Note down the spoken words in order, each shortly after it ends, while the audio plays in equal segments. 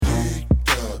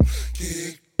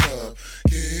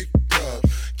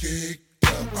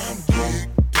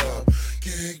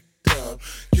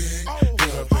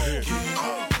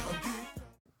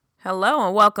Hello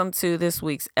and welcome to this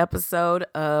week's episode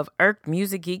of Irked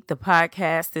Music Geek, the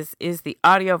podcast. This is the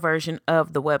audio version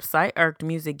of the website,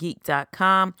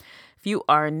 irkedmusicgeek.com. If you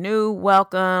are new,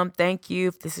 welcome. Thank you.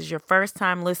 If this is your first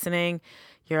time listening,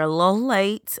 you're a little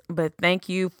late, but thank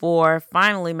you for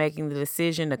finally making the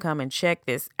decision to come and check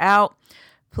this out.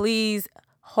 Please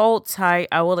hold tight.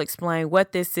 I will explain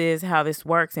what this is, how this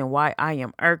works, and why I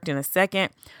am irked in a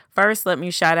second. First, let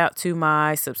me shout out to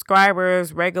my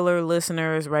subscribers, regular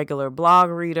listeners, regular blog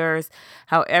readers,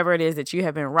 however it is that you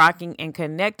have been rocking and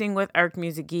connecting with Irked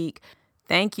Music Geek.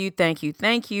 Thank you, thank you,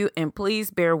 thank you. And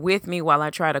please bear with me while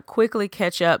I try to quickly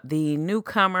catch up the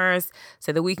newcomers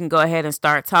so that we can go ahead and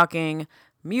start talking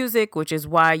music, which is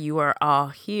why you are all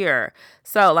here.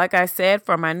 So, like I said,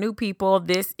 for my new people,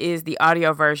 this is the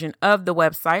audio version of the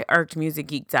website,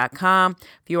 irkedmusicgeek.com.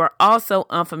 If you are also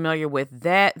unfamiliar with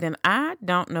that, then I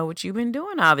don't know what you've been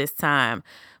doing all this time.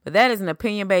 But that is an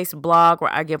opinion-based blog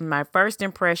where I give my first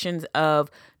impressions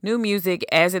of new music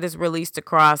as it is released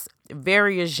across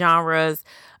various genres.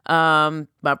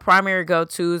 My primary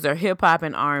go-tos are hip-hop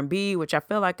and R&B, which I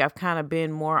feel like I've kind of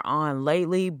been more on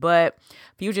lately. But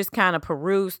if you just kind of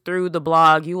peruse through the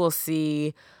blog, you will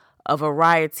see a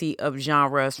variety of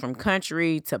genres from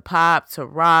country to pop to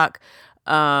rock,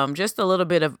 just a little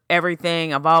bit of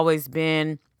everything. I've always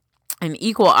been an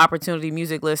equal opportunity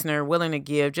music listener, willing to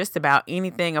give just about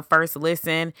anything a first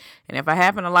listen. And if I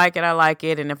happen to like it, I like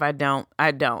it. And if I don't, I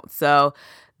don't. So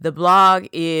the blog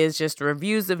is just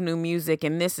reviews of new music,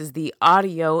 and this is the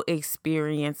audio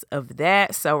experience of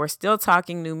that. So we're still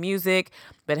talking new music,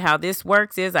 but how this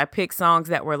works is I pick songs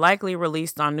that were likely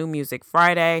released on New Music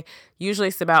Friday. Usually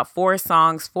it's about 4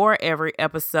 songs for every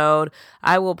episode.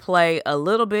 I will play a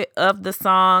little bit of the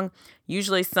song,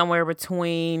 usually somewhere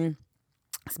between,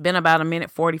 it's been about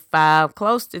 1:45,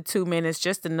 close to 2 minutes,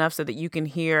 just enough so that you can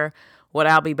hear what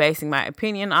I'll be basing my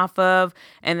opinion off of,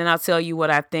 and then I'll tell you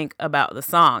what I think about the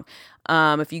song.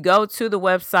 If you go to the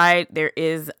website, there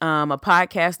is a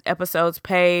podcast episodes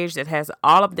page that has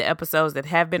all of the episodes that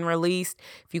have been released.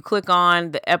 If you click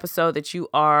on the episode that you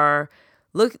are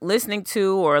listening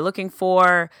to or looking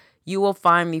for, you will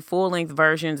find the full-length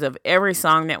versions of every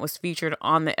song that was featured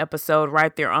on the episode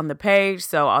right there on the page.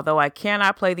 So although I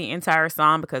cannot play the entire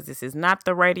song because this is not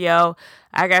the radio,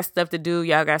 I got stuff to do.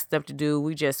 Y'all got stuff to do.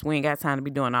 We ain't got time to be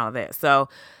doing all of that. So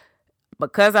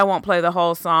because I won't play the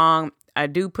whole song, I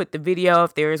do put the video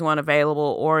if there is one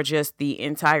available, or just the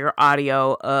entire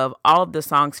audio of all of the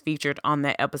songs featured on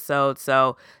that episode.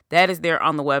 So that is there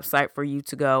on the website for you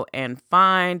to go and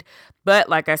find. But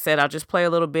like I said, I'll just play a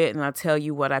little bit and I'll tell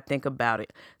you what I think about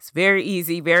it. It's very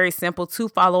easy, very simple to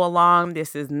follow along.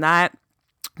 This is not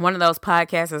one of those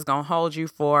podcasts that's going to hold you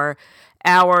for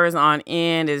hours on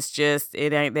end.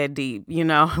 It ain't that deep.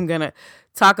 I'm going to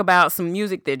talk about some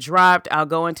music that dropped. I'll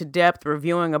go into depth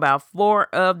reviewing about 4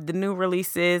 of the new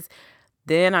releases.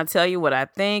 Then I'll tell you what I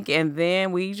think. And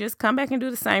then we just come back and do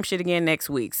the same shit again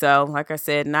next week. So like I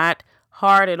said, not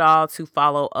hard at all to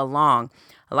follow along.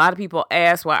 A lot of people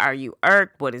ask, why are you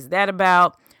irked? What is that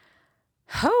about?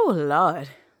 Oh, Lord.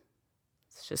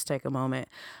 Let's just take a moment.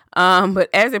 But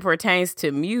as it pertains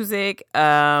to music,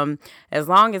 as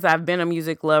long as I've been a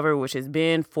music lover, which has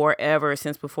been forever,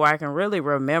 since before I can really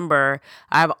remember,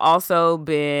 I've also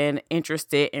been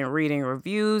interested in reading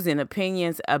reviews and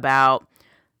opinions about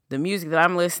the music that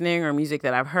I'm listening or music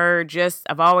that I've heard.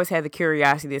 I've always had the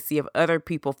curiosity to see if other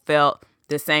people felt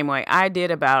the same way I did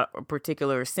about a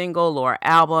particular single or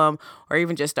album, or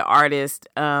even just the artist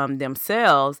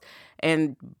themselves.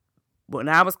 And when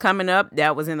I was coming up,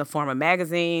 that was in the form of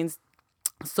magazines,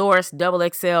 Source,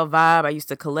 XXL, Vibe. I used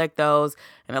to collect those.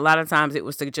 And a lot of times it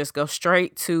was to just go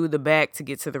straight to the back to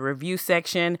get to the review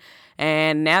section.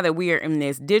 And now that we are in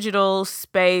this digital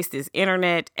space, this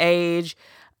internet age,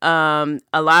 a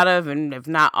lot of, and if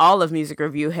not all of, music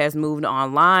review has moved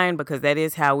online, because that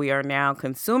is how we are now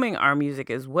consuming our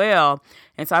music as well.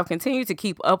 And so I've continued to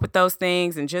keep up with those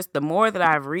things, and just the more that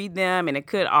I read them, and it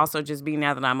could also just be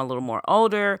now that I'm a little more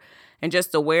older and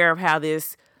just aware of how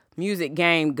this music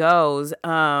game goes,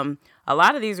 a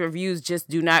lot of these reviews just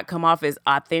do not come off as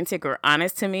authentic or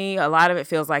honest to me. A lot of it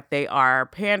feels like they are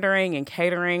pandering and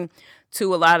catering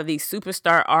to a lot of these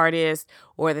superstar artists,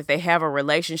 or that they have a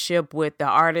relationship with the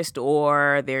artist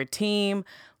or their team,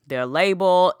 their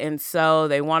label. And so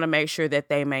they want to make sure that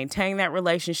they maintain that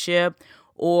relationship,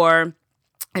 or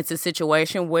it's a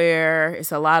situation where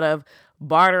it's a lot of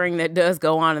bartering that does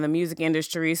go on in the music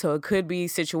industry. So it could be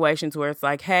situations where it's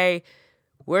like, hey,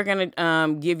 we're going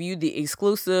to give you the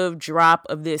exclusive drop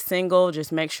of this single.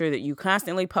 Just make sure that you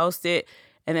constantly post it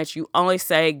and that you only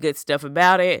say good stuff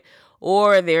about it.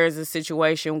 Or there's a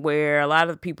situation where a lot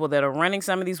of the people that are running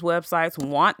some of these websites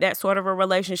want that sort of a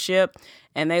relationship,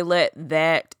 and they let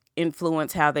that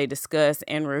influence how they discuss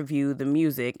and review the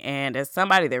music. And as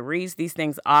somebody that reads these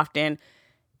things often,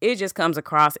 it just comes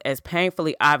across as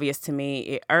painfully obvious to me.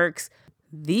 It irks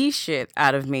the shit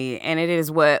out of me, and it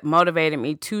is what motivated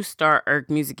me to start Irk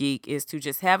Music Geek, is to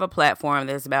just have a platform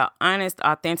that's about honest,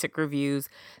 authentic reviews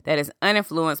that is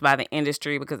uninfluenced by the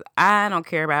industry, because I don't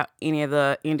care about any of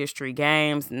the industry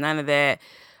games, none of that.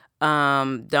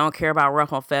 Don't care about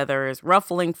ruffling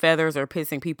feathers or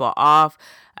pissing people off.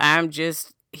 I'm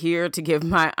just here to give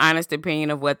my honest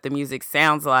opinion of what the music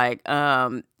sounds like.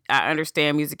 I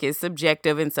understand music is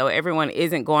subjective, and so everyone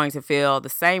isn't going to feel the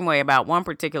same way about one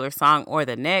particular song or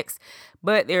the next,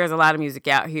 but there's a lot of music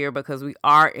out here because we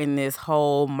are in this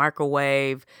whole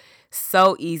microwave.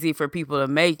 So easy for people to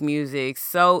make music,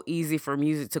 so easy for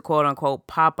music to quote unquote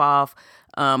pop off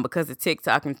because of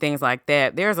TikTok and things like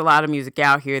that. There's a lot of music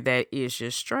out here that is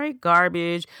just straight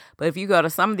garbage, but if you go to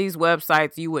some of these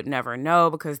websites, you would never know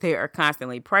because they are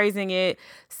constantly praising it,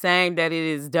 saying that it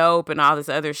is dope and all this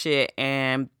other shit.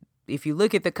 And if you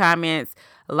look at the comments,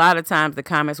 a lot of times the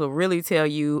comments will really tell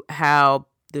you how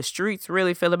the streets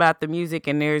really feel about the music,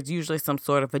 and there's usually some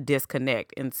sort of a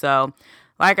disconnect. And so,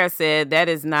 like I said, that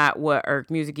is not what Irk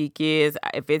Music Geek is.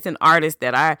 If it's an artist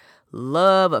that I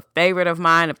love, a favorite of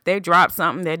mine, if they drop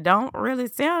something that don't really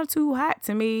sound too hot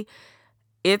to me,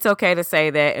 it's okay to say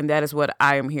that, and that is what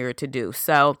I am here to do.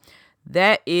 So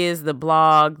that is the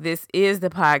blog. This is the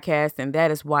podcast, and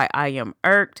that is why I am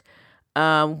irked.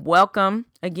 Welcome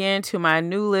again to my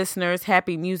new listeners.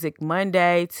 Happy Music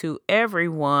Monday to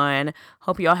everyone.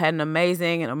 Hope y'all had an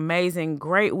amazing,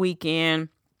 great weekend.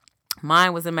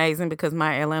 Mine was amazing because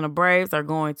my Atlanta Braves are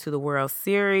going to the World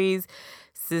Series.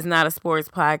 This is not a sports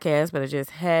podcast, but I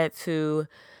just had to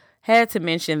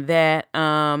mention that.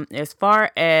 As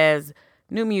far as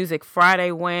New Music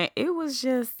Friday went, it was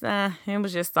just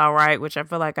all right, which I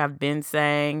feel like I've been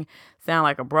saying. Sound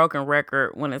like a broken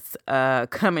record when it's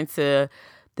coming to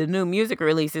the new music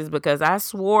releases, because I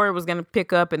swore it was going to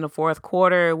pick up in the fourth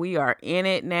quarter. We are in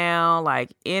it now,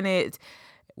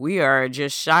 We are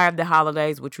just shy of the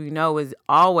holidays, which we know is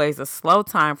always a slow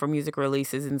time for music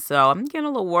releases. And so I'm getting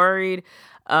a little worried.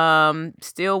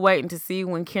 Still waiting to see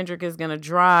when Kendrick is going to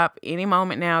drop. Any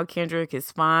moment now, Kendrick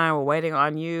is fine. We're waiting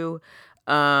on you.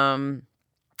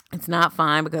 It's not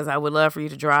fine because I would love for you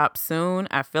to drop soon.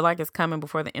 I feel like it's coming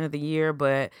before the end of the year,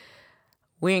 but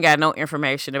we ain't got no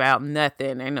information about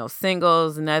nothing. Ain't no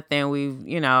singles, nothing. We've,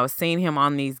 seen him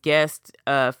on these guest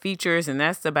features, and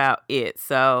that's about it.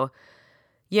 So,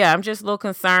 yeah, I'm just a little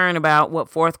concerned about what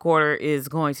fourth quarter is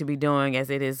going to be doing as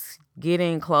it is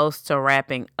getting close to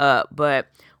wrapping up. But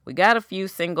we got a few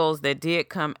singles that did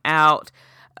come out.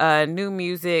 New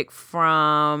music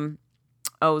from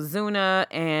Ozuna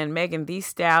and Megan Thee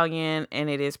Stallion, and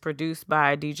it is produced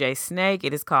by DJ Snake.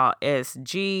 It is called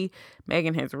SG.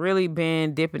 Megan has really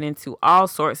been dipping into all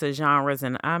sorts of genres,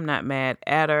 and I'm not mad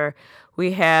at her.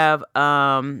 We have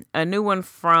a new one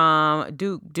from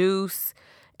Duke Deuce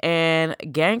and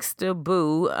Gangsta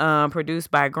Boo, produced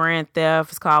by Grand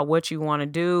Theft. It's called What You Want to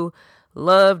Do.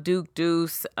 Love Duke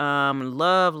Deuce.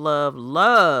 Love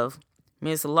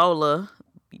Miss Lola,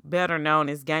 better known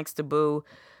as Gangsta Boo.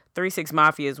 3 6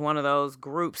 Mafia is one of those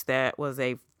groups that was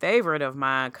a favorite of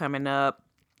mine coming up.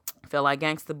 I feel like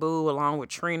Gangsta Boo, along with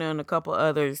Trina and a couple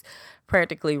others,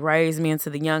 practically raised me into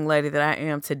the young lady that I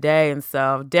am today. And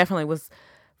so definitely was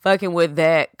fucking with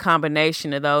that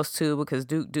combination of those two, because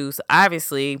Duke Deuce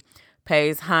obviously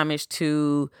pays homage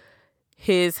to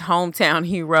his hometown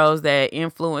heroes that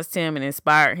influenced him and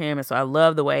inspired him. And so I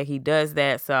love the way he does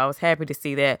that. So I was happy to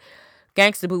see that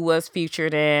Gangsta Boo was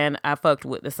featured, and I fucked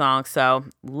with the song. So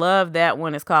love that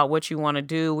one. It's called What You Want to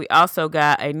Do. We also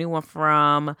got a new one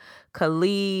from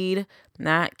Khalid,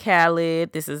 not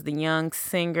Khalid. This is the young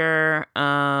singer.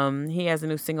 He has a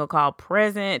new single called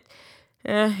Present.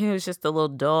 He was just a little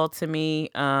dull to me.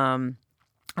 I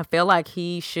feel like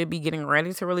he should be getting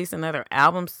ready to release another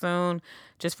album soon.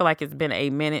 Just feel like it's been a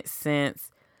minute since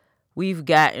we've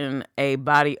gotten a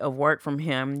body of work from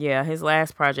him. Yeah, his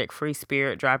last project, Free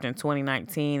Spirit, dropped in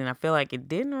 2019, and I feel like it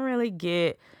didn't really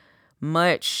get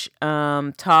much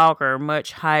talk or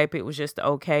much hype. It was just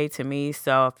okay to me.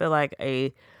 So I feel like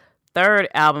a third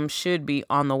album should be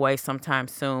on the way sometime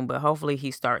soon, but hopefully he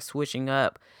starts switching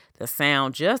up the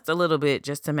sound just a little bit,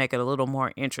 just to make it a little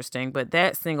more interesting. But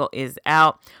that single is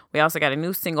out. We also got a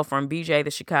new single from BJ the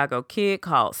Chicago Kid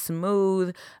called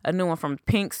Smooth, a new one from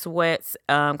Pink Sweats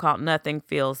called Nothing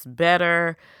Feels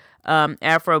Better.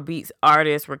 Afrobeats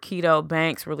artist Rakito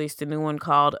Banks released a new one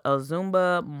called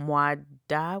Azumba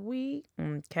Mwadawi.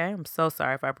 Okay, I'm so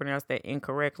sorry if I pronounced that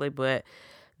incorrectly, but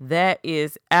that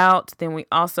is out. Then we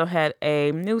also had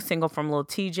a new single from Lil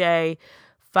TJ,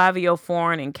 Fivio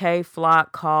Foreign, and K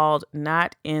Flock called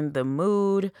Not in the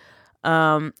Mood.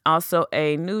 Also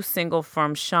a new single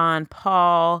from Sean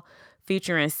Paul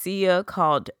featuring Sia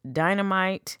called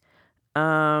Dynamite.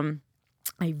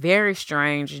 A very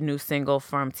strange new single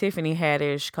from Tiffany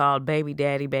Haddish called Baby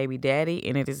Daddy, Baby Daddy.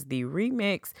 And it is the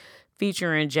remix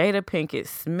featuring Jada Pinkett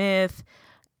Smith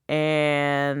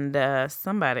and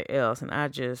somebody else. And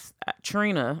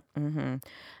Trina,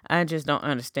 I just don't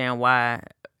understand why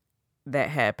that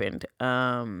happened.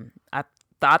 I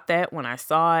thought that when I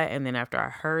saw it, and then after I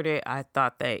heard it, I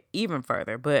thought that even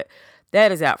further. But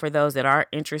that is out for those that are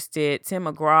interested. Tim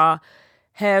McGraw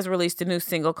has released a new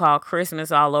single called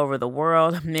Christmas All Over the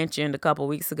World. I mentioned a couple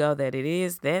weeks ago that it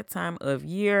is that time of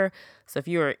year. So if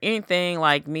you're anything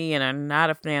like me and are not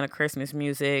a fan of Christmas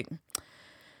music,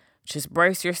 just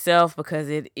brace yourself because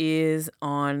it is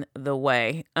on the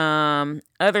way.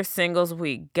 Other singles,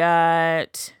 we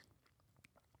got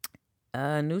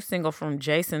a new single from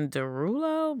Jason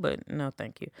Derulo, but no,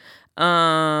 thank you.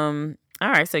 All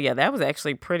right, so yeah, that was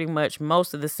actually pretty much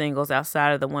most of the singles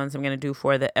outside of the ones I'm going to do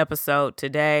for the episode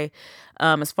today.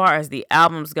 As far as the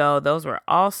albums go, those were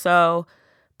also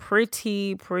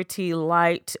pretty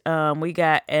light. We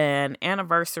got an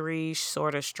anniversary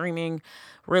sort of streaming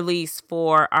release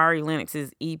for Ari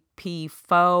Lennox's EP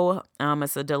Foe.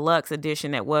 It's a deluxe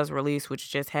edition that was released,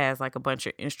 which just has like a bunch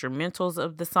of instrumentals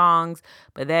of the songs,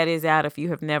 but that is out. If you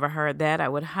have never heard that, I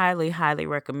would highly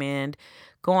recommend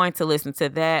going to listen to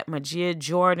that. Majid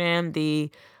Jordan, the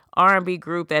R&B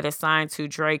group that is signed to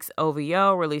Drake's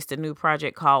OVO, released a new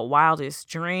project called Wildest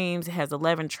Dreams. It has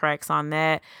 11 tracks on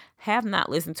that. Have not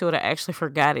listened to it. I actually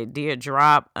forgot it did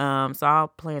drop. So I'll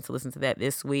plan to listen to that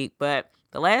this week. But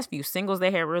the last few singles they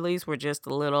had released were just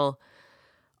a little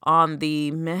on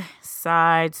the meh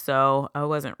side. So I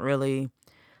wasn't really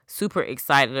super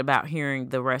excited about hearing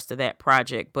the rest of that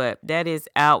project. But that is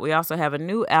out. We also have a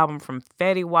new album from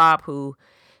Fetty Wap, who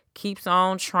keeps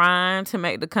on trying to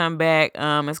make the comeback.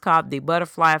 It's called The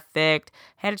Butterfly Effect.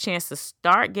 Had a chance to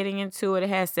start getting into it. It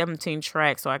has 17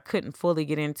 tracks, so I couldn't fully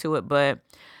get into it. But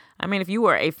I mean, if you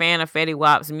were a fan of Fetty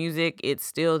Wap's music, it's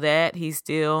still that. He's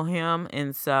still him.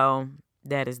 And so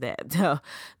that is that. So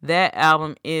that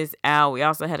album is out. We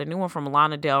also had a new one from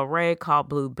Lana Del Rey called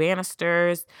Blue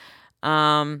Banisters.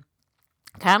 Kind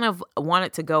of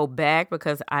wanted to go back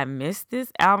because I missed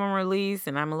this album release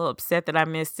and I'm a little upset that I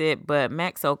missed it. But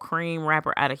Maxo Cream,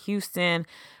 rapper out of Houston,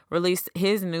 released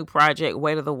his new project,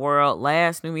 Weight of the World,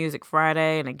 last New Music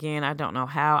Friday. And again, I don't know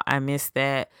how I missed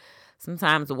that.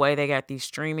 Sometimes the way they got these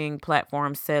streaming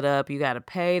platforms set up, you got to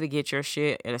pay to get your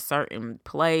shit at a certain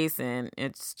place. And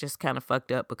it's just kind of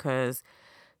fucked up because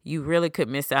you really could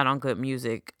miss out on good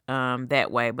music that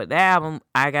way. But that album,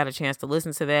 I got a chance to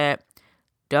listen to that.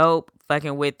 Dope,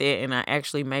 fucking with it. And I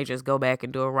actually may just go back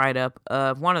and do a write-up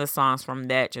of one of the songs from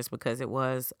that just because it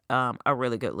was a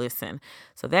really good listen.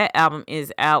 So that album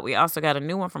is out. We also got a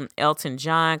new one from Elton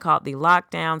John called The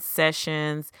Lockdown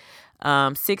Sessions.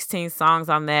 16 songs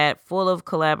on that, full of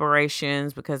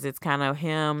collaborations because it's kind of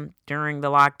him during the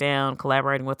lockdown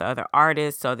collaborating with other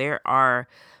artists. So there are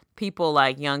people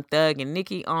like Young Thug and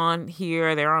Nicki on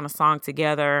here. They're on a song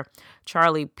together.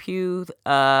 Charlie Puth,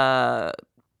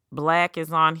 Black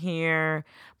is on here.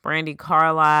 Brandy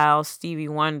Carlisle, Stevie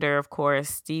Wonder, of course,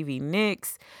 Stevie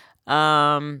Nicks.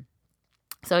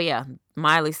 So yeah,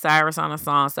 Miley Cyrus on a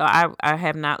song. So I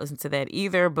have not listened to that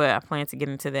either, but I plan to get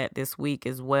into that this week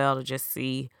as well to just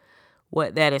see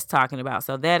what that is talking about.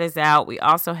 So that is out. We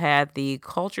also had the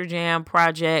Culture Jam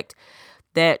project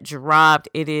that dropped.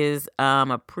 It is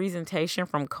a presentation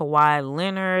from Kawhi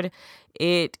Leonard.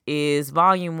 It is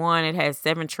volume 1. It has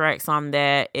 7 tracks on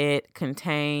that. It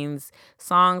contains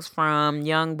songs from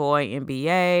Youngboy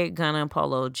NBA, Gunna and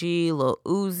Polo G, Lil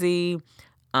Uzi.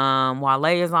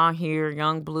 Wale is on here,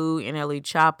 Young Blue, NLE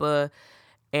Choppa.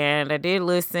 And I did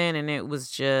listen and it was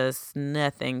just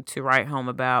nothing to write home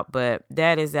about. But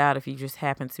that is out if you just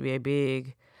happen to be a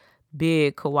big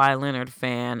Kawhi Leonard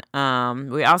fan.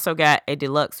 We also got a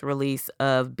deluxe release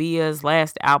of Bia's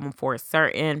last album, For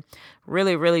Certain.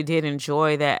 Really did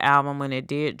enjoy that album when it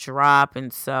did drop.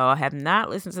 And so I have not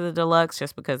listened to the deluxe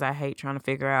just because I hate trying to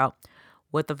figure out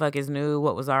what the fuck is new,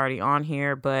 what was already on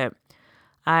here. But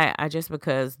I just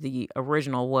because the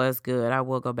original was good, I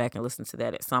will go back and listen to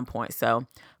that at some point. So,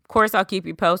 of course, I'll keep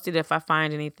you posted if I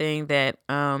find anything that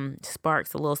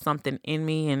sparks a little something in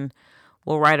me, and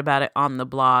we'll write about it on the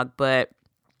blog. But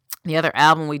The other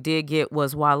album we did get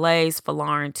was Wale's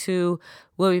Folarin 2.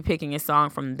 We'll be picking a song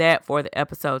from that for the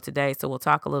episode today. So we'll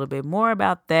talk a little bit more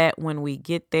about that when we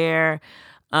get there.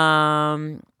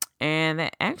 And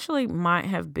that actually might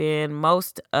have been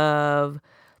most of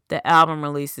the album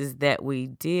releases that we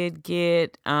did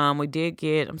get. We did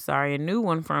get, a new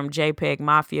one from JPEG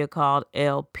Mafia called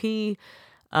LP.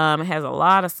 It has a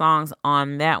lot of songs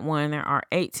on that one. There are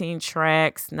 18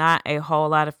 tracks, not a whole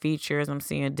lot of features. I'm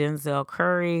seeing Denzel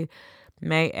Curry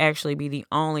may actually be the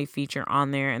only feature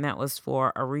on there, and that was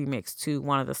for a remix to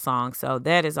one of the songs. So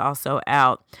that is also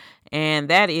out, and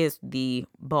that is the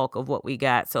bulk of what we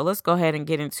got. So let's go ahead and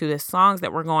get into the songs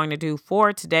that we're going to do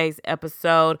for today's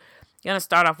episode. I'm going to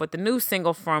start off with the new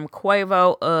single from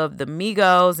Quavo of the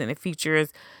Migos, and it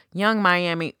features Young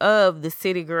Miami of the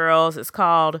City Girls. It's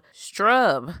called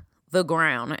Strub the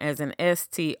Ground, as in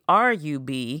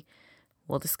STRUB.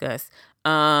 We'll discuss.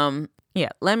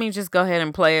 Let me just go ahead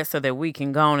and play it so that we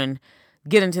can go on and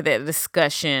get into that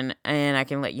discussion, and I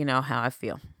can let you know how I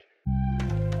feel.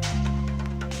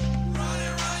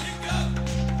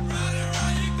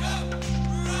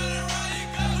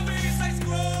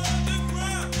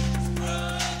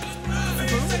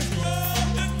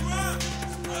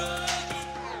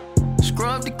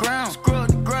 Scrub the ground, scrub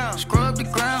the ground, scrub the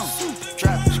ground.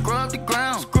 Trap, scrub the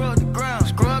ground, scrub the ground,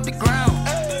 scrub the ground.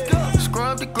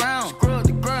 Scrub the ground, scrub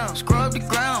the ground, scrub the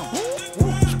ground.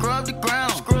 Scrub the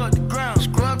ground, scrub the ground,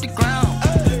 scrub the ground.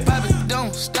 Pop it,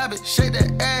 don't stop it, shake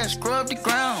that ass, scrub the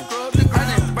ground. I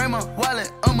didn't bring my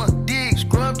wallet, I'ma dig,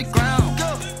 scrub the ground.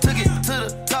 Took it to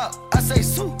the top, I say,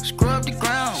 scrub the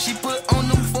ground. She put on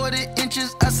them 40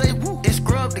 inches, I say, woo, it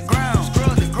scrub the ground.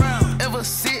 Scrub the ground. Ever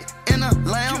sit in a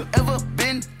lounge, ever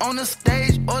been on the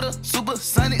stage or the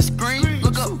supersonic screen?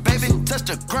 Look up, baby, touch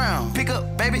the ground. Pick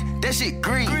up, baby, that shit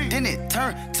green. Then it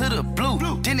turn to the blue.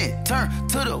 Then it turn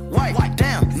to the white.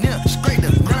 Down, near, scrape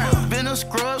the ground. Been a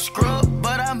scrub,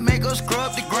 but I make her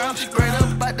scrub the ground. Straight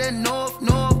up out that north,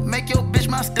 make your bitch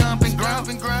my stomping ground.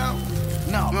 No.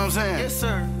 You know what I'm saying? Yes,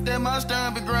 sir. That my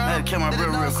stomping ground. I had to kill my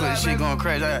real quick. Shit going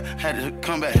crazy. I had to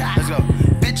come back. Let's go.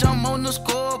 Bitch, I'm on the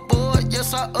scoreboard.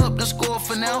 Yes, I up the score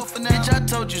for now. Bitch, I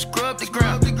told you scrub the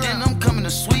ground. Then I'm coming to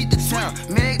sweep the town.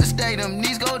 Make the stay, them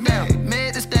knees go down.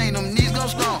 Make the stay, them knees go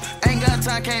strong. Ain't got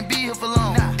time, can't be here for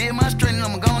long. Did my straight,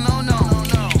 I'm going on.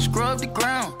 Scrub the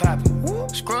ground.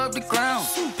 Scrub the ground.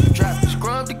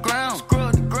 Scrub the ground.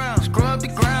 Scrub the ground. Scrub the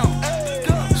ground.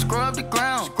 Scrub the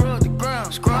ground. Scrub the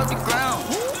ground. Scrub the ground.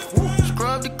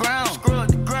 Scrub the ground. Scrub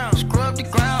the ground. Scrub the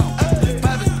ground.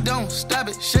 Pop it, don't stop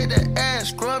it, shake that ass,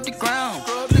 scrub the ground.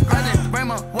 I didn't bring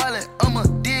my wallet, I'ma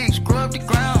dig, scrub the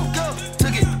ground.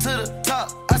 Took it to the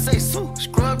top, I say,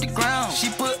 scrub the ground. She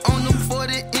put on them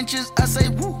 40 inches, I say,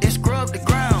 woo, it scrub the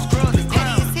ground.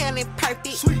 Petty as hell and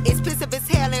perfect, expensive as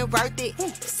hell and worth it.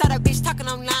 Saw that bitch talking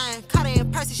online, caught her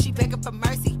in person, she begging for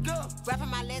mercy. Wrapping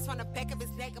my legs on the back of his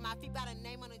neck, and my feet got a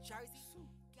name on a jersey.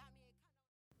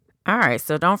 All right,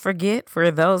 so don't forget,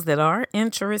 for those that are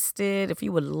interested, if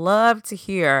you would love to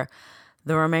hear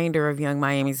the remainder of Young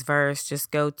Miami's verse,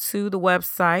 just go to the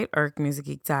website,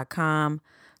 irkmusicgeek.com,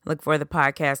 look for the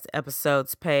podcast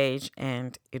episodes page,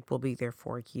 and it will be there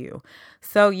for you.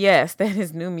 So yes, that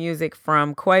is new music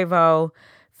from Quavo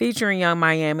featuring Young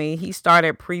Miami. He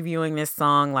started previewing this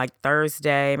song like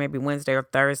Thursday, maybe Wednesday or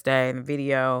Thursday in the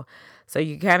video. So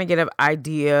you kind of get an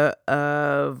idea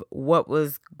of what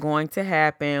was going to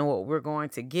happen, what we're going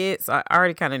to get. So I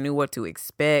already kind of knew what to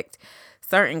expect.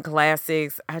 Certain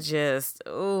classics,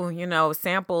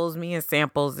 samples, me and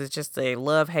samples is just a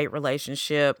love-hate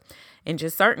relationship. And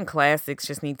just certain classics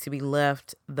just need to be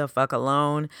left the fuck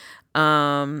alone. But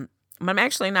I'm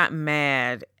actually not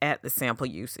mad at the sample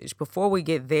usage. Before we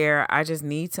get there, I just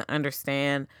need to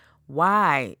understand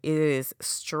why it is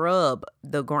strub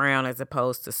the ground as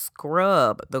opposed to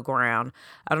scrub the ground.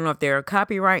 I don't know if there are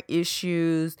copyright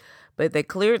issues, but they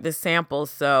cleared the sample,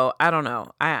 so I don't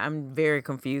know. I'm very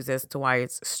confused as to why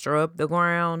it's strub the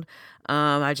ground.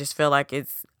 I just feel like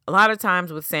it's a lot of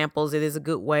times with samples, it is a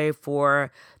good way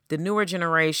for the newer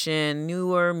generation,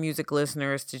 newer music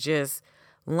listeners to just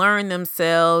learn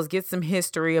themselves, get some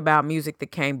history about music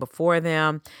that came before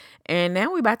them. And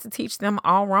now we're about to teach them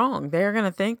all wrong. They're going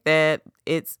to think that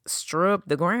it's strub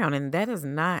the ground, and that is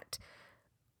not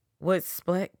what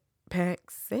Splat Pack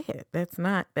said. That's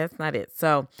not it.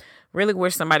 So really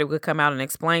wish somebody would come out and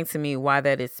explain to me why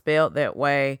that is spelled that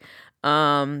way.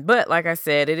 But like I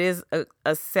said, it is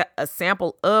a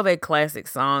sample of a classic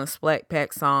song, Splat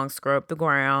Pack song, Scrub the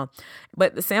Ground.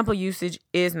 But the sample usage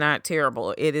is not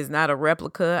terrible. It is not a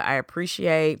replica. I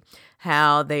appreciate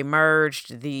how they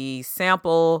merged the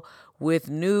sample with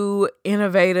new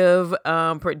innovative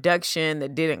production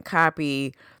that didn't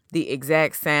copy the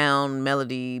exact sound,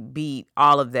 melody, beat,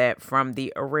 all of that from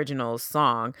the original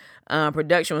song.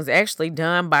 Production was actually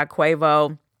done by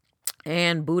Quavo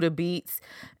and Buddha Beats,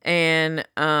 and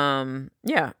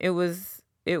yeah, it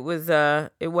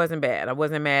wasn't bad. I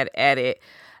wasn't mad at it.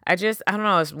 I don't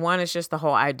know. It's just the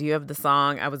whole idea of the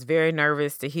song. I was very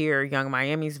nervous to hear Young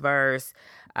Miami's verse.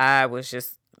 I was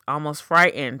just almost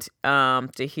frightened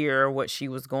to hear what she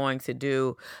was going to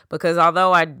do, because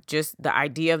although the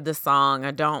idea of the song,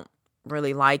 I don't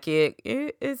really like it.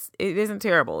 It isn't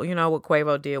terrible. You know, what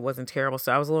Quavo did wasn't terrible.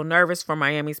 So I was a little nervous for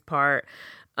Miami's part.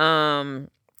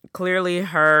 Clearly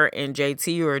her and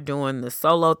JT are doing the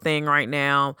solo thing right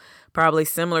now, probably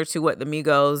similar to what the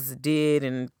Migos did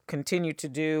and continue to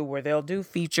do, where they'll do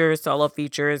solo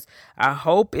features. I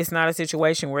hope it's not a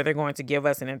situation where they're going to give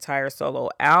us an entire solo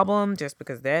album, just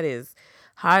because that is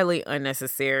highly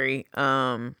unnecessary.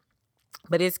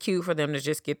 But it's cute for them to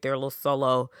just get their little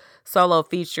solo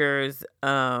features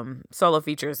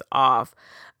off.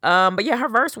 But yeah, her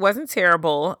verse wasn't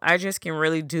terrible. I just can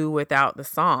really do without the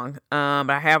song. But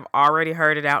I have already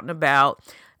heard it out and about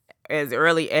as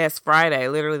early as Friday,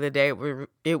 literally the day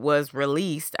it was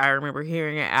released. I remember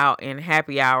hearing it out in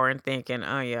happy hour and thinking,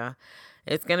 oh yeah,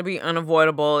 it's going to be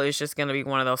unavoidable. It's just going to be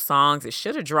one of those songs. It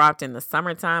should have dropped in the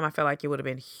summertime. I feel like it would have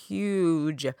been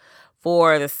huge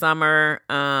for the summer.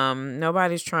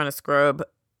 Nobody's trying to scrub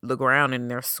the ground in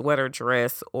their sweater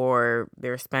dress or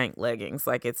their Spanx leggings.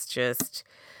 Like, it's just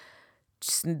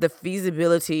the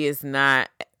feasibility is not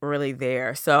really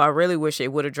there. So I really wish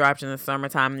it would have dropped in the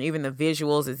summertime. Even the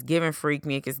visuals, it's giving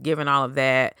Freaknik, it's giving all of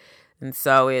that. And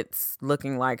so it's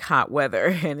looking like hot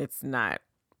weather, and it's not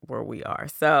where we are.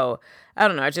 So I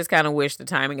don't know. I just kind of wish the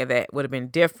timing of that would have been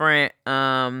different.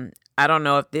 I don't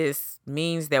know if this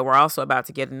means that we're also about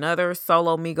to get another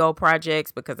solo Migo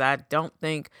projects, because I don't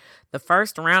think the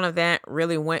first round of that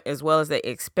really went as well as they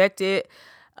expected.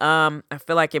 I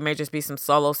feel like it may just be some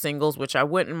solo singles, which I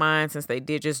wouldn't mind, since they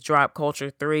did just drop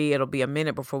Culture 3. It'll be a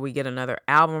minute before we get another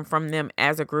album from them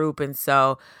as a group. And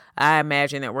so I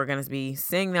imagine that we're going to be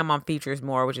seeing them on features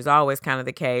more, which is always kind of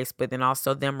the case, but then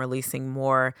also them releasing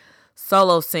more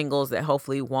solo singles that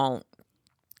hopefully won't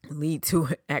lead to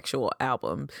an actual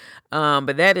album.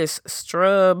 But that is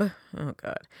Scrub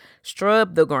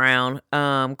the Ground,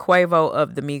 Quavo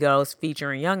of the Migos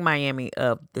featuring Young Miami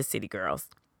of the City Girls.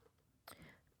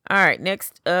 All right,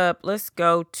 next up, let's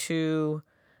go to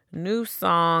new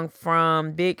song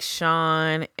from Big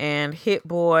Sean and Hit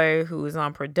Boy, who is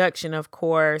on production, of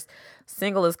course.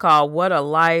 Single is called What a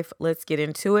Life. Let's get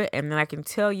into it, and then I can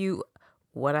tell you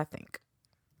what I think.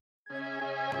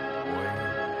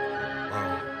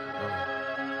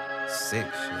 Sick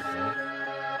shit, bro.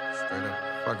 Straight up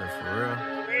fucking for real.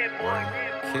 Boy,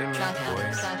 kill me, boy.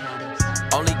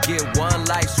 Only get one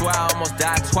life, swear I almost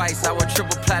died twice. I went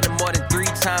triple platinum more than 3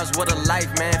 times. What a life,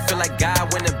 man. Feel like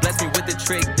God went and blessed me with the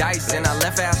trick dice. And I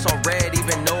left ass on red,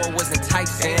 even though it was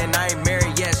enticing. I ain't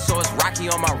married yet, so it's Rocky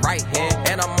on my right hand.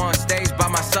 And I'm on stage by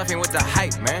myself and with the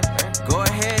hype, man. Go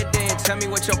ahead then, tell me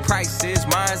what your price is.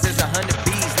 Mine's is 100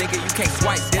 B's, nigga, you can't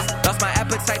swipe this. Lost my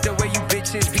appetite the way you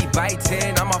bitches be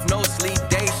biting. I'm off no sleep,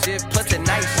 day shift, plus the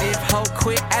night shift. Ho,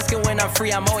 quit asking when I'm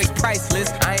free, I'm always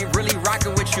priceless. I ain't really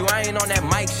rocking with you, I ain't on that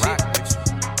mic shit.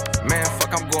 Man,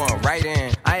 fuck, I'm going right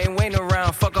in. I ain't waiting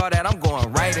around, fuck all that, I'm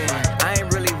going right in. I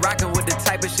ain't really rocking with the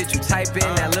type of shit you type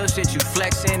in. That little shit you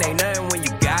flexing, ain't nothing when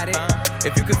you got it.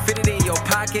 If you can fit it in your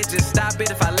pocket, just stop it.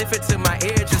 If I lift it to my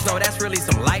ear, just know that's really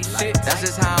some light shit. That's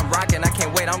just how I'm rocking, I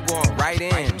can't wait, I'm going right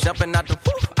in. Jumping out the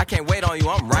whoop, I can't wait on you,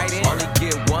 I'm right in. Only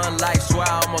get one life, swear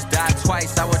I almost died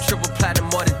twice. I went triple platinum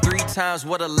more than 3 times.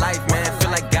 What a life, man. Feel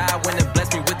like God went and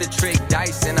blessed me with the trick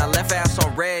dice. And I left ass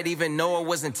on red, even though it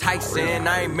was enticing.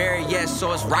 I ain't married yet,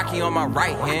 so it's Rocky on my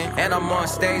right hand. And I'm on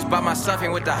stage by myself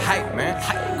and with the hype, man.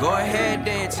 Go ahead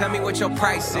then, tell me what your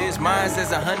price is. Mine's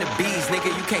is 100 B's,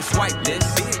 nigga, you can't swipe this.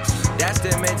 That's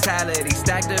the mentality,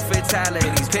 stack the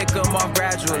fatalities, pick them off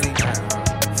gradually.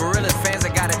 For real as fans, I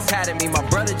got it tatted me. My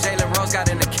brother Jalen Rose got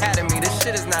an academy. This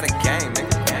shit is not a game, nigga.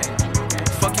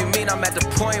 Fuck you mean I'm at the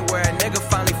point where a nigga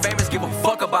finally famous, give a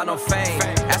fuck about no fame.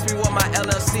 Ask me what my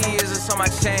LLC is, it's on my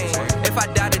chain. If I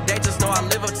die today, just know I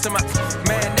live up to my...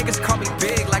 Man, niggas call me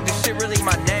big like this shit really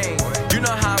my name. You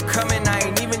know how I'm coming, I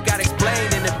ain't even got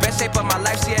explained. In the best shape of my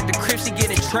life, she at the crib, she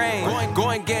getting trained.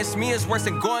 Going against me is worse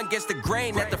than going against the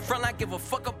grain. At the front, I give a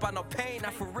fuck about no pain. I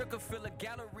for real could fill a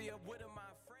gallery up with my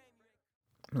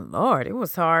friend. Lord, it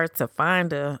was hard to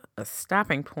find a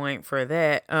stopping point for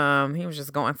that. He was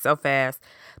just going so fast.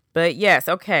 But yes,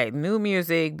 okay, new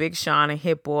music, Big Sean and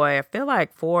Hit Boy. I feel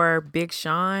like for Big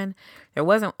Sean, there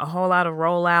wasn't a whole lot of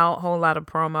rollout, whole lot of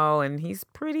promo, and he's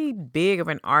pretty big of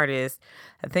an artist.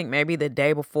 I think maybe the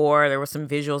day before there were some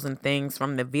visuals and things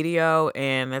from the video,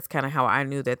 and that's kind of how I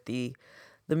knew that the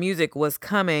music was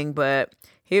coming. But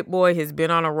Hit Boy has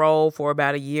been on a roll for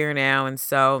about a year now, and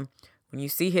so when you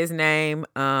see his name,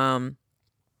 I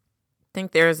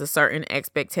think there's a certain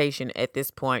expectation at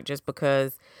this point, just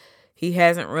because he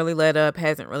hasn't really let up,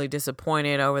 hasn't really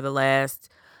disappointed over the last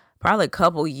probably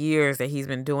couple years that he's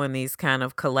been doing these kind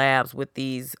of collabs with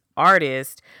these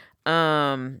artists.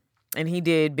 And he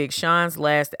did Big Sean's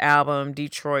last album,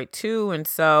 Detroit 2. And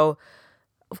so,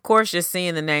 of course, just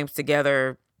seeing the names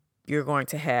together, you're going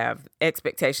to have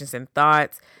expectations and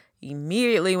thoughts.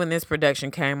 Immediately when this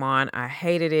production came on, I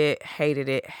hated it.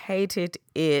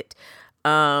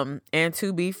 And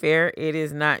to be fair, it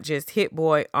is not just Hit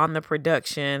Boy on the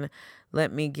production.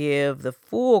 Let me give the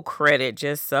full credit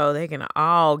just so they can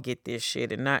all get this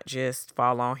shit and not just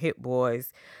fall on Hit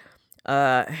Boy's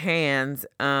hands.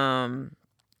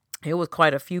 It was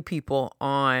quite a few people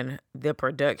on the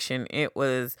production. It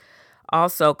was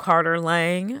also Carter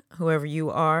Lang, whoever you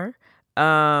are,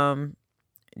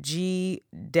 G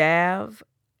Dav,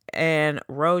 and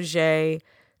Roger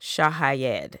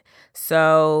Shahayed.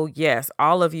 So yes,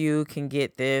 all of you can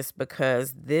get this,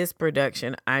 because this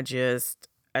production, I just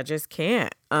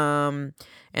can't. And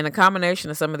a combination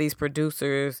of some of these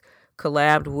producers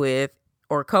collabed with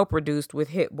or co-produced with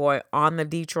Hit Boy on the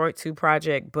Detroit 2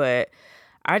 project, but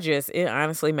it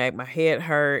honestly made my head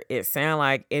hurt. It sounded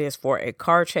like it is for a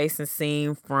car chasing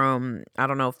scene from, I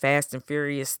don't know, Fast and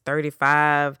Furious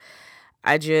 35.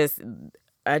 I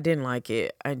didn't like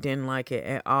it. I didn't like it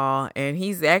at all. And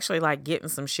he's actually like getting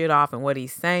some shit off in what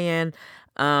he's saying.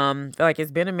 I feel like it's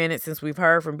been a minute since we've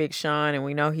heard from Big Sean, and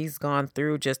we know he's gone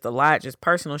through just a lot, just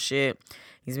personal shit.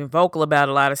 He's been vocal about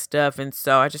a lot of stuff. And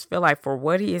so I just feel like for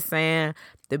what he is saying,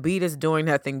 the beat is doing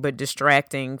nothing but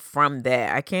distracting from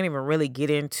that. I can't even really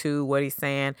get into what he's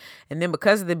saying. And then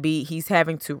because of the beat, he's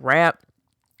having to rap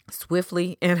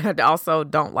swiftly. And I also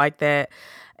don't like that.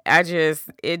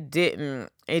 It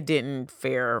didn't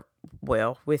fare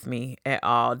well with me at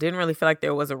all. Didn't really feel like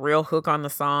there was a real hook on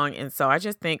the song. And so I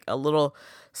just think a little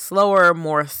slower,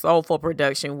 more soulful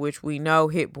production, which we know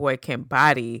Hit Boy can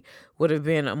body, would have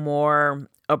been more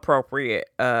appropriate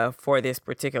for this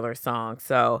particular song.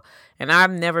 So, and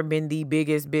I've never been the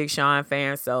biggest Big Sean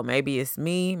fan, so maybe it's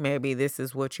me. Maybe this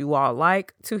is what you all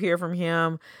like to hear from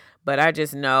him. But I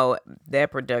just know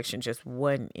that production just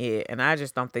wasn't it. And I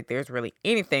just don't think there's really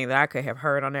anything that I could have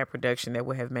heard on that production that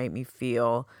would have made me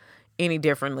feel any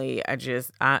differently. I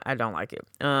don't like it.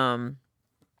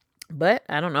 But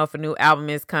I don't know if a new album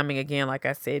is coming again. Like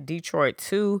I said, Detroit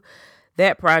 2,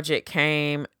 that project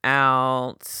came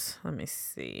out, let me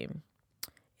see.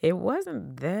 It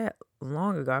wasn't that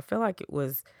long ago. I feel like it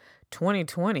was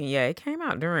 2020. Yeah, it came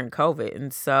out during COVID.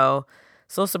 And so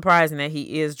surprising that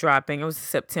he is dropping. It was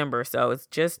September, so it's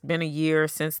just been a year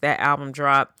since that album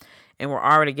dropped, and we're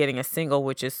already getting a single,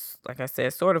 which is, like I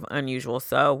said, sort of unusual.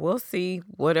 So we'll see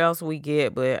what else we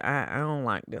get, but I don't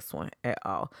like this one at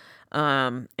all.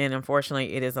 And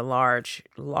unfortunately, it is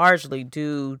largely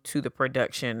due to the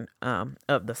production of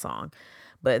the song.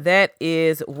 But that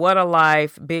is What a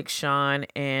Life, Big Sean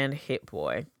and Hit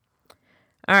Boy.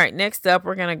 All right, next up,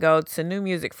 we're going to go to new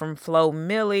music from Flo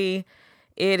Milli.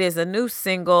 It is a new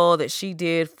single that she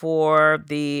did for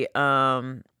the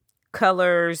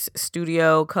Colors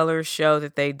show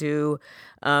that they do.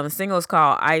 The single is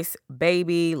called Ice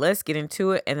Baby. Let's get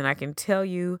into it, and then I can tell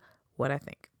you what I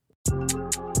think.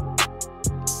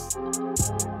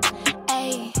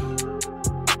 Hey.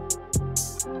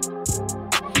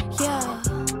 Yeah.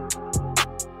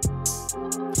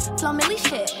 Flo Milli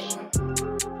shit.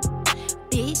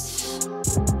 Bitch.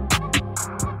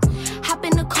 Hop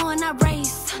in the car and I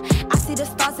race. I see the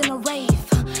stars in a rave.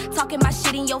 Talking my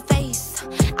shit in your face.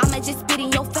 I might just spit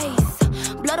in your face.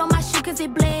 Blood on my shoe cause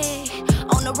it bled.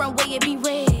 On the runway it be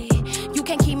red. You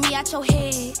can't keep me out your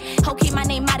head. Ho, keep my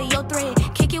name out of your thread.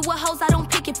 Kick it with hoes, I don't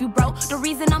pick if you broke. The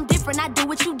reason I'm different, I do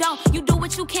what you don't. You do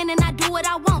what you can and I do what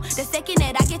I want. The second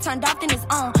that I get turned off, then it's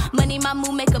on. Money my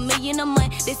move, make $1 million a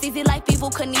month. This easy life, people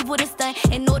Knievel the stunt.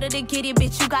 In order to get it,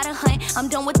 bitch, you gotta hunt. I'm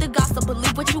done with the gossip,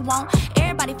 believe what you want.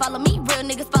 Everybody follow me, real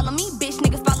niggas follow me. Bitch,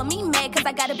 niggas follow me, mad cause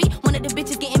I gotta be one of the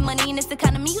bitches getting money in this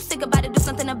economy. You sick about it, do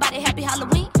something about it, happy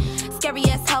Halloween. Scary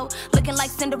ass hoe, looking like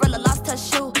Cinderella lost her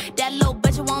shoe. That low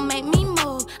budget won't make me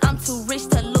move. I'm too rich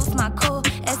to lose my cool.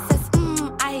 SS,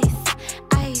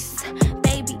 ice,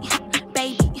 baby,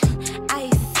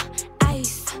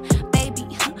 ice,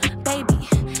 baby.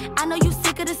 I know you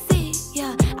sick of the shit,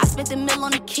 yeah. I spent the mill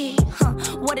on a kid,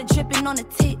 water dripping on the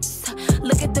tits.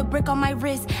 Look at the brick on my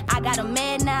wrist. I got a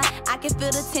mad now. I can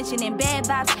feel the tension and bad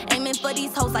vibes. Aiming for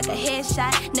these hoes like a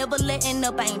headshot. Never letting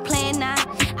up, I ain't playing now.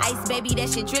 Ice baby, that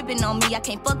shit dripping on me. I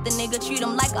can't fuck the nigga, treat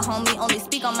him like a homie. Only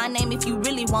speak on my name if you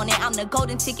really want it. I'm the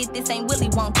golden ticket, this ain't Willy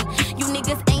Wonka. You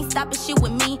niggas ain't stopping shit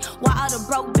with me. Why all the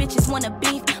broke bitches wanna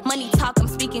beef? Money talk, I'm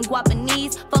speaking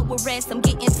Guapanese. Fuck with rest, I'm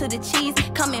getting to the cheese.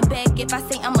 Coming back if I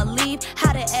say I'ma leave.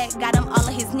 How to act, got him all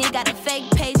of his knee. Got a fake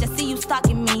page, I see you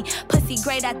stalking me. Pussy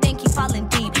great, I think he falling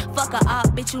deep. Fuck her up,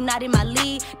 bitch, you not in my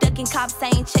league. Ducking cops,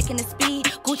 I ain't checking the speed.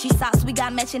 Gucci socks, we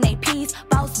got matching APs.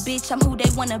 Boss bitch, I'm who they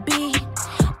wanna be.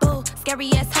 Boo,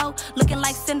 scary ass hoe, looking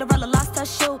like Cinderella lost her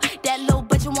shoe. That little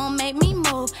bitch won't make me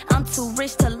move. I'm too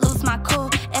rich to lose my cool.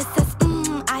 SS,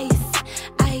 ice,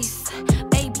 ice,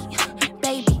 baby,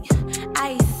 baby,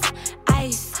 ice,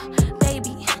 ice,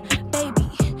 baby, baby.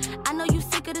 I know you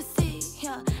sick of the sea,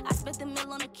 yeah. I spent the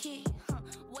mill on a key,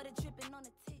 what a dripping on the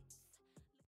tip.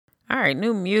 All right,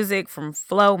 new music from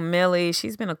Flo Milli.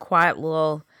 She's been a quiet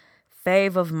little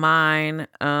fave of mine.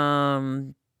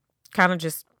 Kind of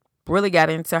just really got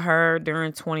into her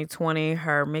during 2020.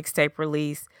 Her mixtape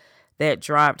release that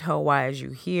dropped, Ho Why Is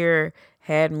You Here,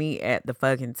 had me at the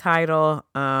fucking title.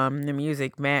 The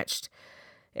music matched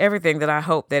everything that I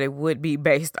hoped that it would be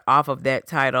based off of that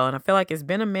title. And I feel like it's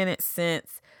been a minute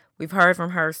since we've heard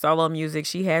from her solo music.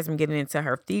 She has been getting into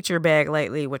her feature bag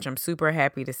lately, which I'm super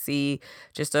happy to see.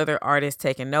 Just other artists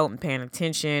taking note and paying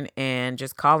attention and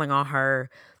just calling on her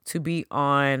to be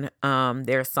on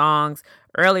their songs.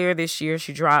 Earlier this year,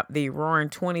 she dropped the Roaring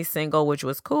 20 single, which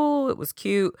was cool. It was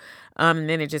cute. And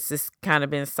then it just has kind of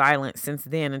been silent since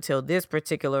then until this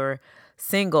particular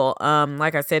single.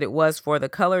 Like I said, it was for the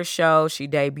Colors show. She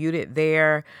debuted it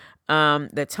there.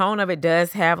 The tone of it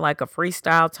does have like a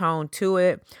freestyle tone to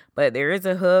it, but there is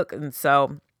a hook. And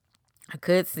so I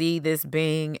could see this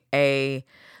being a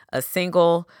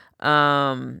single.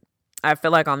 I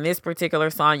feel like on this particular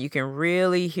song, you can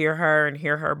really hear her and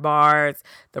hear her bars.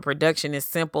 The production is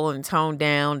simple and toned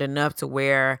down enough to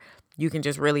where you can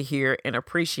just really hear and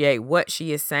appreciate what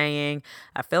she is saying.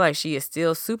 I feel like she is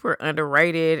still super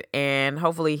underrated, and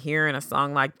hopefully hearing a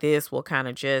song like this will kind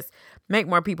of just make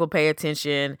more people pay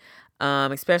attention,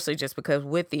 especially just because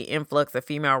with the influx of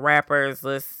female rappers,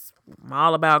 I'm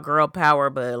all about girl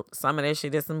power, but some of that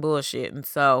shit is some bullshit. And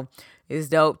so it's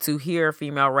dope to hear a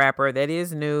female rapper that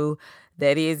is new,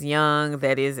 that is young,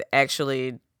 that is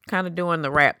actually kind of doing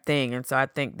the rap thing. And so I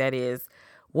think that is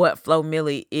what Flo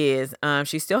Milli is.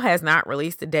 She still has not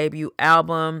released a debut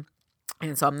album.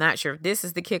 And so I'm not sure if this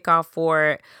is the kickoff for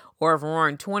it or if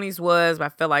Roaring 20s was, but I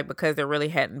feel like because there really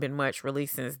hadn't been much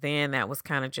released since then, that was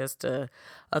kind of just a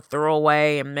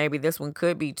throwaway. And maybe this one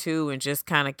could be too, and just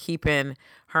kind of keeping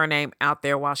her name out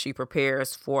there while she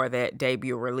prepares for that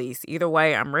debut release. Either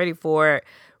way, I'm ready for it,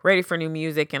 ready for new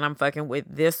music, and I'm fucking with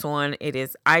this one. It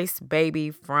is Ice Baby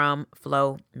from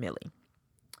Flo Milli.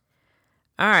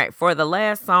 All right, for the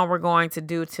last song we're going to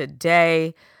do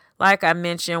today, like I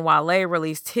mentioned, Wale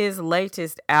released his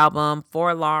latest album,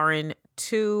 Forlorn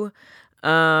 2.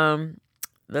 The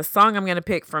song I'm going to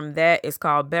pick from that is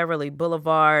called Beverly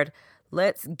Boulevard.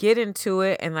 Let's get into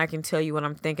it, and I can tell you what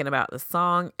I'm thinking about the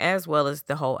song as well as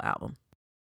the whole album.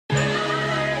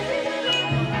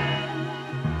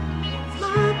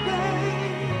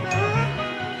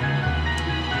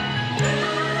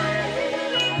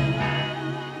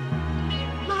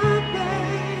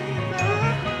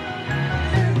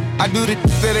 I do the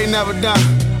that they never done.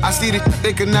 I see the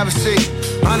they could never see.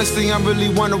 Honestly, I'm really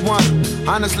one-to-one.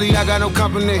 Honestly, I got no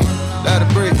company. Let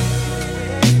it breathe.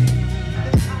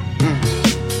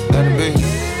 Let it be.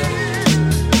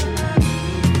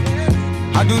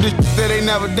 I do the that they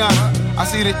never done. I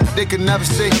see the they could never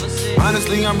see.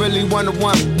 Honestly, I'm really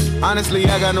one-to-one. Honestly,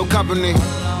 I got no company.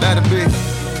 Let it be.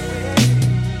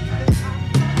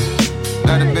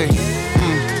 Let it be.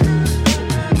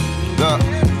 Look.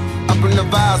 Up in the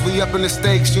vibes, we up in the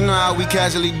stakes, you know how we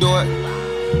casually do it.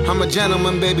 I'm a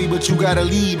gentleman, baby, but you gotta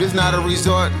leave, it's not a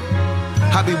resort.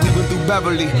 I be weaving through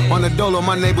Beverly, on the dolo,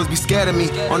 my neighbors be scared of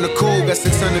me. On the cool, got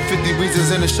 650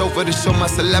 reasons in the show for to show my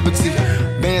celebrity.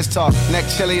 Bands talk, neck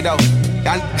chilly though.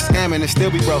 Y'all scamming and still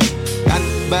be broke.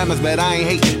 Y'all bammers, but I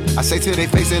ain't hating. I say to they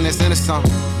face and it's in the song,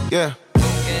 yeah.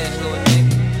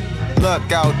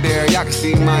 Look out there, y'all can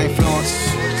see my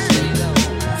influence.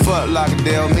 Foot like a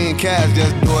deal, me and Cash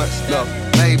just do it. Look,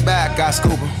 lay back, I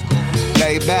scoop 'em.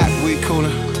 Lay back, we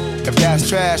coolin'. If that's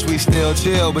trash, we still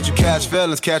chill. But you catch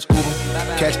feelings, catch Uber.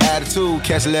 Catch attitude,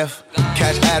 catch left.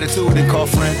 Catch attitude, then call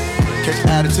friend. Catch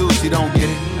attitude, she don't get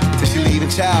it. Till she leaving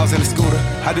childs in the scooter.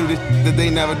 I do the that they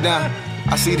never done.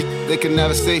 I see the they can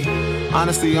never see.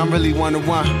 Honestly, I'm really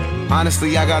one-to-one.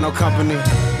 Honestly, I got no company.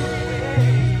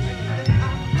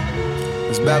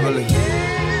 It's Beverly.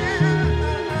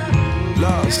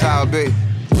 Love, it's how it be.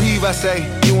 Leave, I say,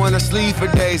 you wanna sleep for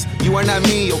days. You are not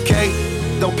me, okay?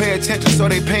 Don't pay attention, so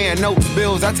they paying notes,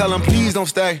 bills. I tell them, please don't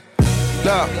stay.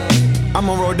 Look, I'm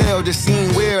on Rodale, just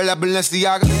seeing weird like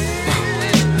Balenciaga.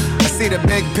 I see the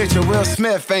big picture, Will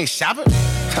Smith ain't shopping.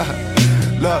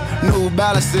 Look, New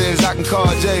Balances, I can call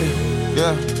Jada.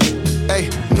 Yeah, hey,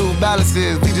 New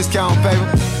Balances, we just count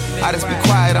paper. I just be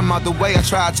quiet, I'm out the way. I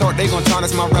try to talk, they gon'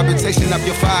 tarnish my reputation. Up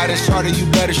your fire, that's shorter,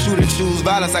 you better shoot and choose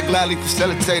violence. I gladly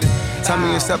facilitate it. Tell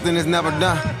me it's something that's never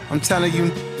done. I'm telling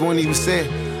you, won't even say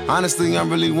it. Honestly,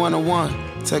 I'm really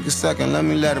one-on-one. Take a second, let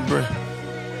me let it breathe.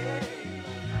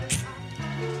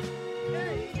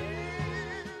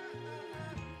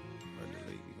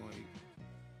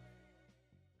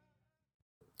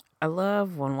 I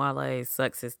love when Wale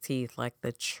sucks his teeth like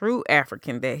the true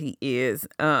African that he is.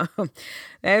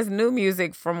 That's new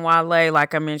music from Wale.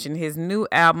 Like I mentioned, his new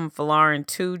album, Folarin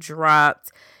 2,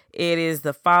 dropped. It is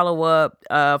the follow-up.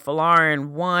 Folarin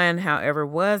 1, however,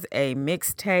 was a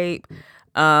mixtape.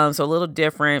 So a little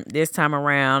different this time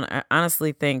around. I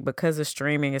honestly think because of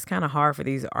streaming, it's kind of hard for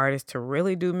these artists to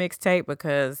really do mixtape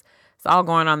because it's all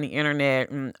going on the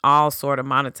internet and all sort of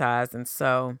monetized. And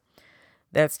so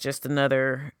that's just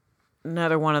another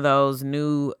one of those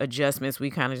new adjustments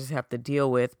we kind of just have to deal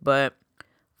with. But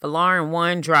Folarin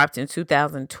 1 dropped in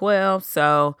 2012,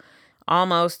 so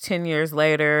almost 10 years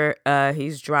later,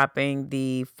 he's dropping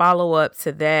the follow-up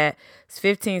to that. It's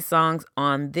 15 songs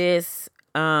on this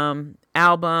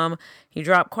album. He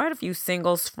dropped quite a few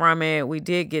singles from it. We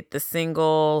did get the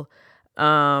single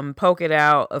Poke It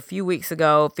Out a few weeks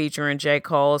ago featuring J.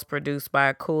 Cole's produced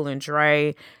by Cool and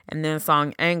Dre, and then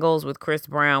song Angles with Chris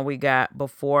Brown we got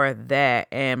before that,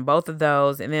 and both of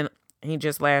those, and then he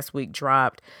just last week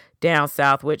dropped Down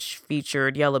South, which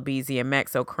featured Yella Beezy and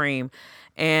Maxo Cream.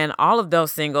 And all of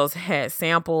those singles had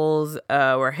samples,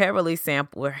 were heavily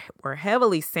sampled.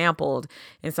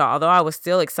 And so although I was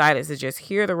still excited to just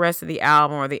hear the rest of the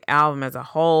album or the album as a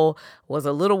whole, was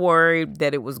a little worried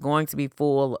that it was going to be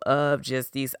full of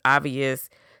just these obvious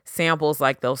samples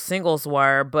like those singles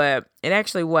were, but it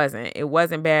actually wasn't. It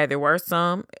wasn't bad. There were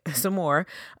some more,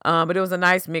 but it was a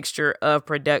nice mixture of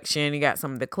production. You got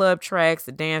some of the club tracks,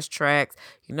 the dance tracks.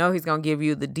 You know he's going to give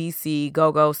you the DC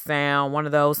go-go sound, one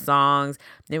of those songs.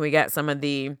 Then we got some of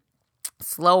the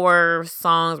slower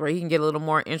songs where he can get a little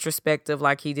more introspective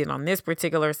like he did on this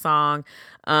particular song.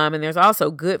 And there's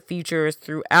also good features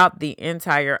throughout the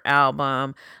entire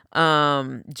album.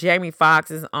 Jamie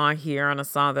Foxx is on here on a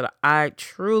song that I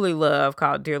truly love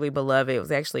called Dearly Beloved. It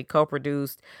was actually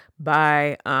co-produced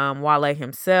by Wale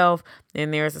himself.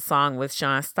 And there's a song with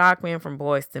Sean Stockman from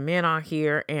Boyz II Men on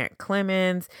here, Ant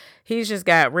Clemens. He's just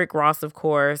got Rick Ross, of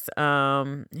course,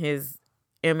 his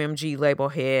MMG label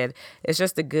head. It's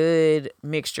just a good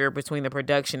mixture between the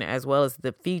production as well as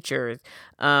the features.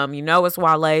 You know it's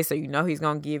Wale, so you know he's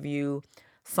gonna give you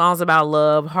songs about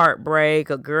love, heartbreak,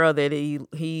 a girl that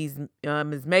he's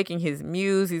is making his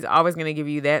muse. He's always gonna give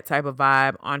you that type of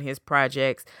vibe on his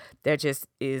projects. That just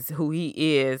is who he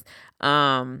is.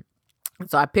 So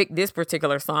I picked this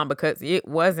particular song because it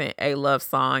wasn't a love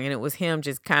song and it was him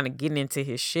just kind of getting into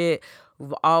his shit.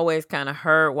 We've always kind of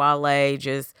heard Wale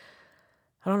just,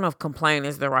 I don't know if complain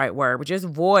is the right word, but just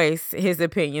voice his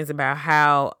opinions about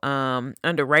how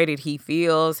underrated he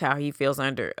feels, how he feels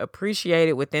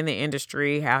underappreciated within the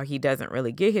industry, how he doesn't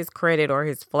really get his credit or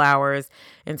his flowers.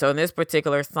 And so in this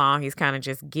particular song, he's kind of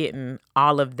just getting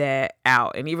all of that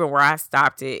out. And even where I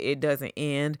stopped it, it doesn't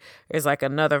end. There's like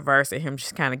another verse of him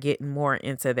just kind of getting more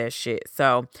into that shit.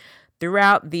 So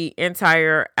throughout the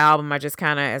entire album, I just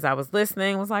kind of, as I was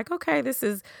listening, was like, okay, this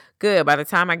is good. By the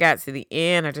time I got to the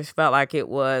end, I just felt like it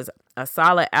was a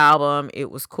solid album. It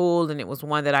was cool, and it was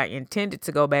one that I intended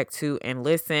to go back to and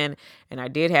listen. And I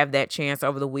did have that chance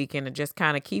over the weekend to just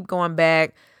kind of keep going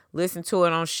back, listen to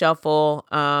it on shuffle,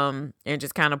 and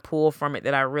just kind of pull from it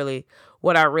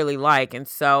what I really like. And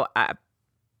so I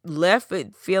left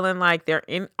it feeling like there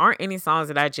aren't any songs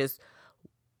that I just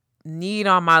need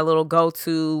on my little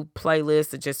go-to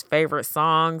playlist of just favorite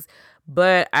songs,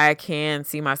 but I can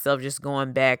see myself just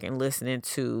going back and listening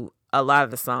to a lot of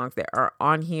the songs that are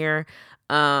on here.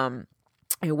 It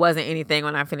wasn't anything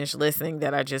when I finished listening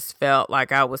that I just felt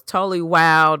like I was totally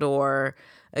wowed or,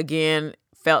 again,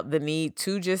 felt the need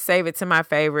to just save it to my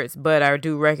favorites, but I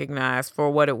do recognize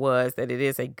for what it was that it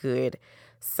is a good,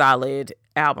 solid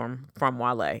album from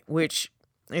Wale, which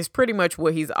is pretty much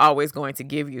what he's always going to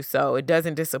give you. So it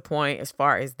doesn't disappoint as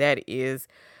far as that is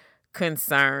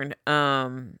concerned.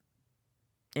 And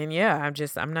yeah,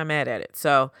 I'm not mad at it.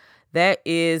 So That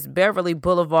is Beverly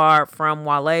Boulevard from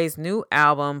Wale's new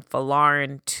album,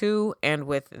 Falarin 2. And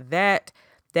with that,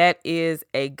 that is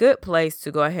a good place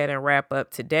to go ahead and wrap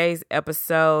up today's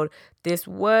episode. This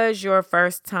was your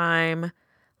first time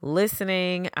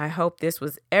listening. I hope this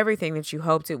was everything that you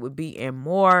hoped it would be and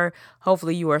more.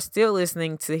 Hopefully you are still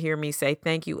listening to hear me say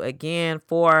thank you again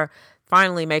for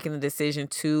finally making the decision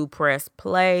to press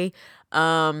play.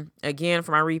 Again,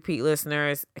 for my repeat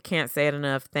listeners, I can't say it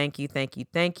enough. Thank you, thank you,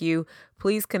 thank you.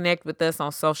 Please connect with us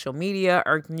on social media.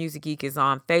 Irked Music Geek is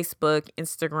on Facebook,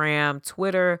 Instagram,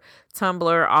 Twitter,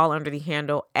 Tumblr, all under the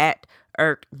handle at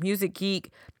Irked Music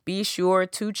Geek. Be sure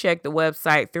to check the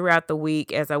website throughout the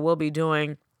week, as I will be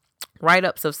doing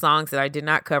write-ups of songs that I did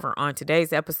not cover on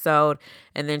today's episode,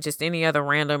 and then just any other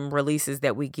random releases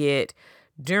that we get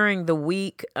during the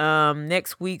week.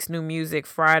 Next week's New Music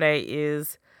Friday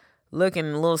is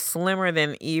looking a little slimmer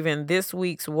than even this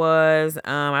week's was.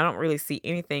 I don't really see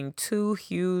anything too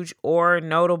huge or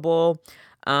notable.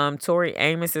 Tori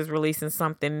Amos is releasing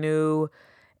something new,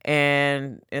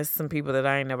 and it's some people that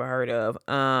I ain't never heard of.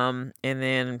 And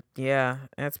then, yeah,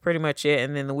 that's pretty much it.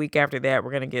 And then the week after that,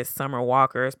 we're going to get Summer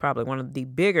Walker. It's probably one of the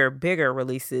bigger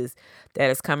releases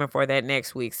that is coming for that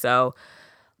next week. So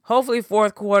hopefully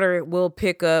fourth quarter will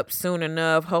pick up soon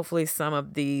enough. Hopefully some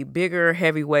of the bigger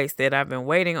heavyweights that I've been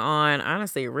waiting on.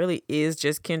 Honestly, it really is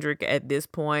just Kendrick at this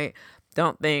point.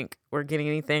 Don't think we're getting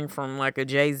anything from like a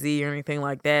Jay-Z or anything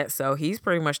like that. So he's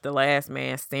pretty much the last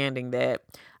man standing that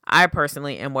I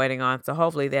personally am waiting on. So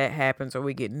hopefully that happens, or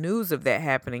we get news of that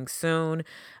happening soon.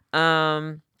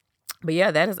 But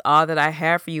yeah, that is all that I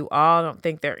have for you all. I don't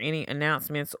think there are any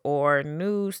announcements or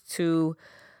news to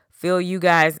fill you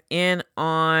guys in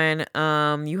on.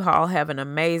 You all have an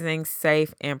amazing,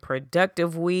 safe, and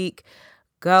productive week.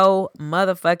 Go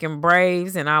motherfucking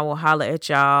Braves, and I will holler at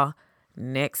y'all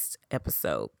next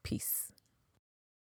episode. Peace.